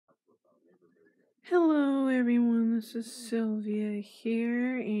Hello everyone, this is Sylvia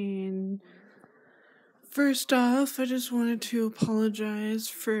here, and first off, I just wanted to apologize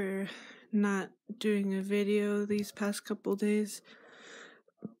for not doing a video these past couple days.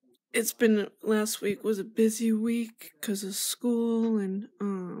 Last week was a busy week because of school and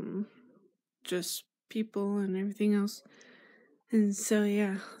just people and everything else. And so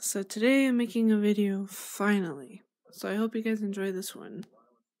today I'm making a video finally. So I hope you guys enjoy this one.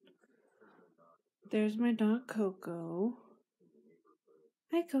 There's my dog Coco.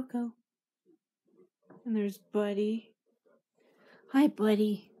 Hi Coco. And there's Buddy. Hi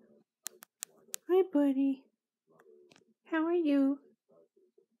Buddy. Hi Buddy. How are you?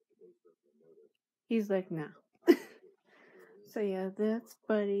 He's like, no. So that's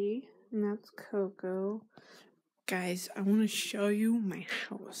Buddy. And that's Coco. Guys, I want to show you my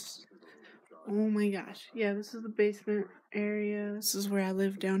house. Oh my gosh. Yeah, this is the basement area. This is where I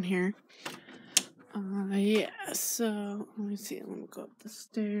live down here. So let me see. Let me go up the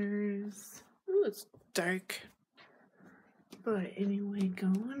stairs. Oh, it's dark. But anyway,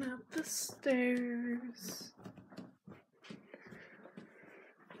 going up the stairs.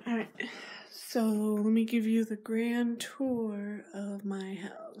 Alright, so let me give you the grand tour of my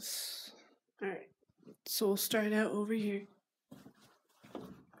house. Alright, so we'll start out over here.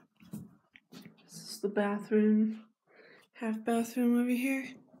 This is the bathroom. Half bathroom over here.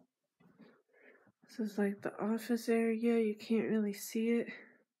 This is like the office area. You can't really see it,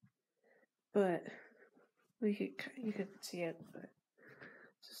 but you could see it. But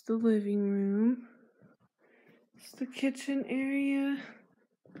just the living room. It's the kitchen area.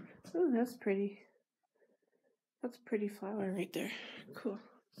 Oh, that's pretty. That's a pretty flower right there. Cool.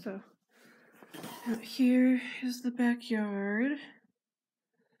 So out here is the backyard.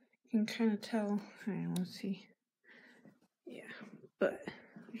 You can kind of tell. Alright, let's see. Yeah, but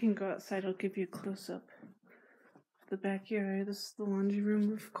you can go outside. I'll give you a close up of the backyard. This is the laundry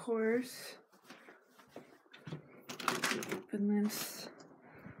room, of course. Open this.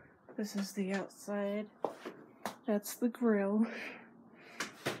 This is the outside. That's the grill.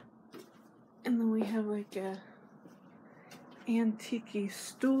 And then we have like a antique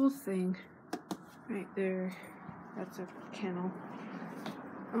stool thing right there. That's a kennel.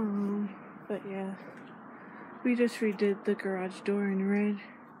 But yeah, we just redid the garage door in red.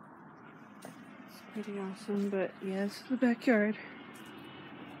 It's pretty awesome. But yeah, this is the backyard.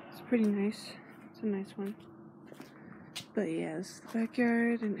 It's pretty nice. It's a nice one. But yeah, this is the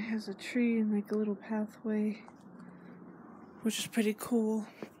backyard, and it has a tree and like a little pathway, which is pretty cool.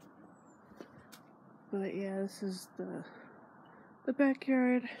 But yeah, this is the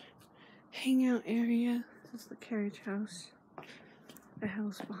backyard hangout area. This is the carriage house. The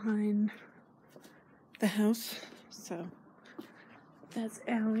house behind the house. So that's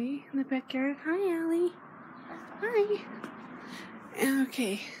Allie in the backyard. Hi, Allie. Hi.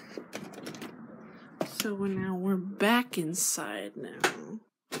 Okay. So now we're back inside now.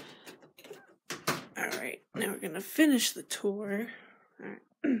 Alright, now we're gonna finish the tour. Alright.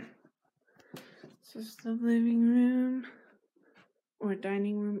 This is the living room or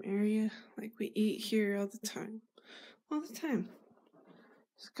dining room area. Like, we eat here all the time. All the time.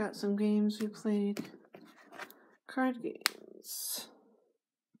 It's got some games we played. Card games.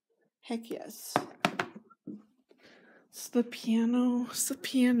 Heck yes. It's the piano. It's the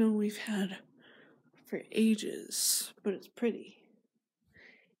piano we've had for ages, but it's pretty.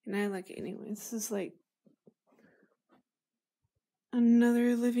 And I like it anyway. This is like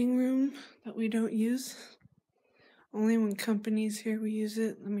another living room that we don't use. Only when company's here we use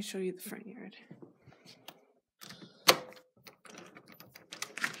it. Let me show you the front yard.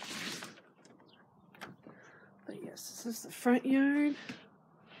 But yes, this is the front yard.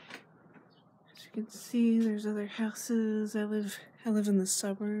 As you can see, there's other houses. I live in the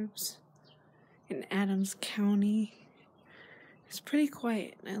suburbs in Adams County. It's pretty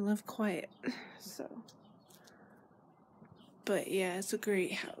quiet, and I love quiet. But yeah, it's a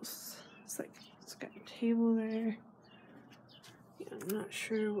great house. It's got a table there. Yeah, I'm not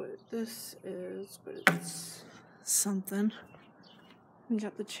sure what this is, but it's something. We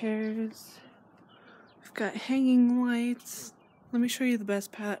got the chairs. We've got hanging lights. Let me show you the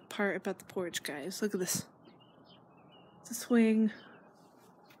best part about the porch, guys. Look at this. It's a swing.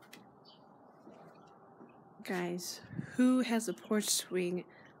 Guys, who has a porch swing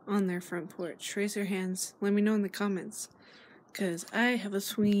on their front porch? Raise your hands. Let me know in the comments. Because I have a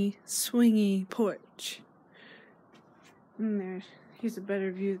swingy porch. And here's a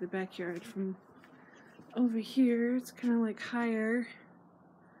better view of the backyard from over here. It's kind of like higher.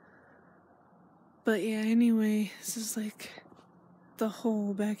 But yeah, anyway, this is like the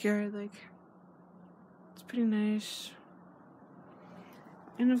whole backyard. Like, pretty nice.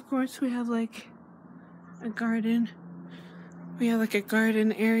 And of course we have like a garden. We have like a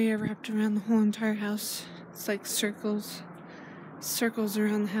garden area wrapped around the whole entire house. It's like circles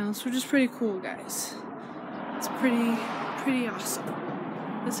around the house, which is pretty cool, guys. It's pretty awesome.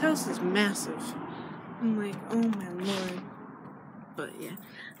 This house is massive. I'm like, oh my lord. But yeah.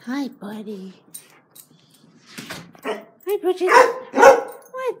 Hi, buddy. Hi, Bridget.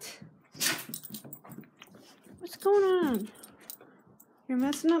 What? What's going on? You're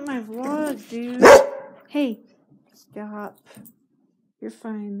messing up my vlog, dude. Hey, stop. You're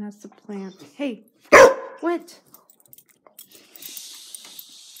fine. That's the plant. Hey, what?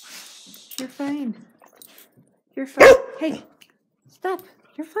 You're fine. You're fine. Hey, stop.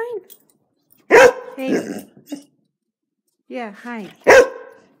 You're fine. Hey. Yeah, hi.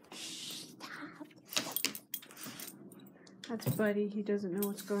 Stop. That's Buddy. He doesn't know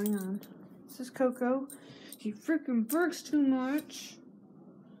what's going on. This is Coco. He freaking barks too much.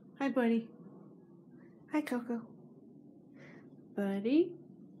 Hi, Buddy. Hi, Coco. Buddy.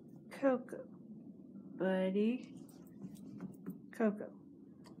 Coco. Buddy. Coco.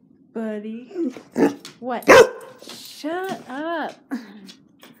 Buddy. What? Shut up.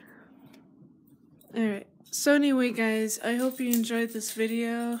 Alright. So anyway, guys, I hope you enjoyed this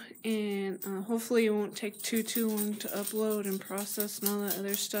video, and hopefully it won't take too long to upload and process and all that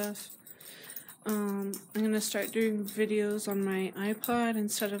other stuff. I'm going to start doing videos on my iPod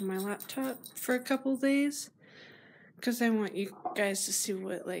instead of my laptop for a couple days, because I want you guys to see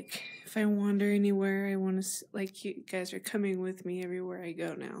what, like, if I wander anywhere, I want to, like, you guys are coming with me everywhere I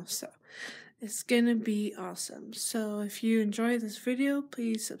go now, so it's going to be awesome. So if you enjoyed this video,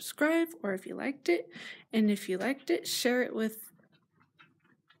 please subscribe, or if you liked it, and if you liked it, share it with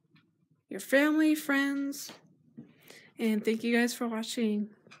your family, friends, and thank you guys for watching.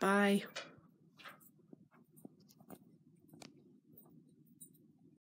 Bye.